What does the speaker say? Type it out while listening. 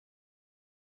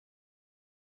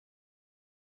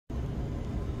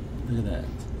Look at that.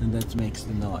 And that makes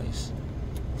the noise.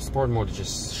 Sport mode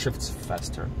just shifts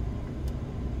faster.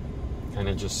 And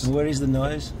it just... And where is the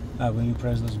noise? When you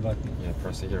press those buttons. Yeah,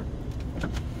 press it here.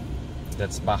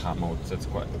 That's Baja mode, so it's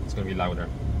gonna be louder.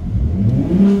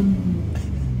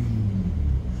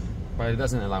 But it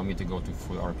doesn't allow me to go to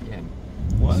full RPM.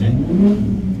 Why? See?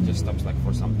 It just stops like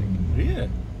for something. Really?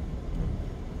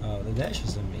 Oh, the dash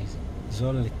is amazing. It's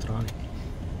all electronic.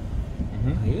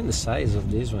 Even the size of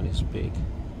this one is big.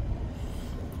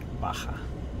 Baja.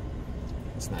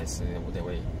 It's nice the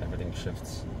way everything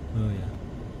shifts. Oh yeah.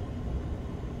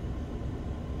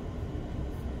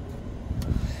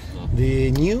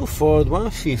 The new Ford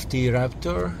 150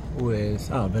 Raptor with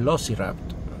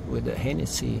Velociraptor with the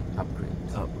Hennessey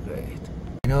upgrade.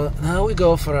 You know, now we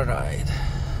go for a ride.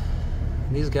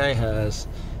 This guy has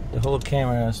the whole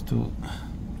cameras to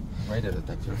Radar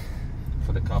detector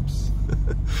for the cops.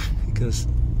 because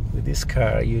with this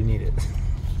car you need it.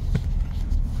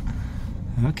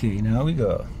 Okay, now we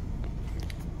go.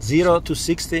 0 to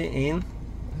 60 in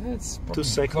It's 2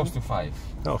 seconds. Close to 5.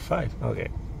 Oh, 5. Okay.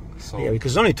 So Yeah,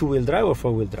 because only two-wheel drive or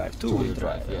four-wheel drive? two-wheel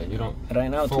drive. Yeah, you don't. Right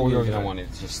now, Four-wheel two-wheel you drive. don't want it.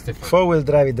 It's just stiffer. Four-wheel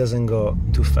drive, it doesn't go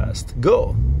too fast.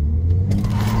 Go!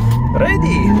 Ready!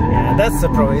 Yeah, that's the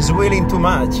problem. It's wheeling too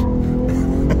much.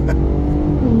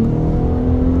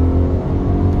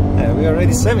 Yeah, we're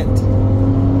already 70.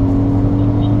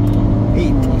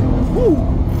 80. Woo!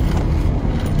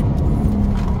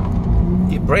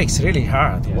 It brakes really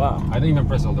hard. Yeah. Wow. I didn't even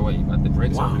press all the way, but the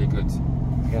brakes are really good.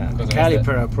 Yeah, the Because it has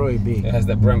caliper are probably big. It has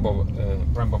the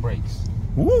Brembo brakes.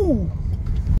 Woo!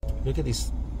 Look at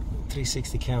this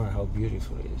 360 camera, how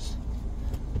beautiful it is.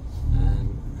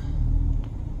 And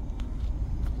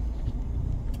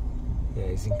yeah,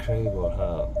 it's incredible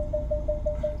how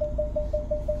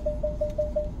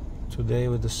today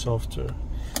with the software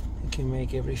you can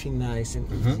make everything nice and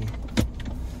easy.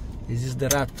 This is the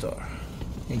Raptor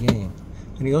again.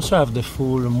 And you also have the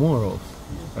full mural,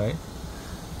 right?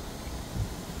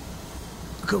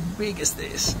 Look how big is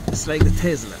this? It's like the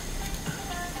Tesla.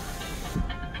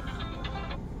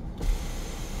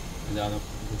 And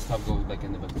the stuff goes like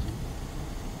in the back.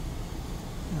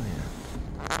 Oh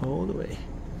yeah, all the way.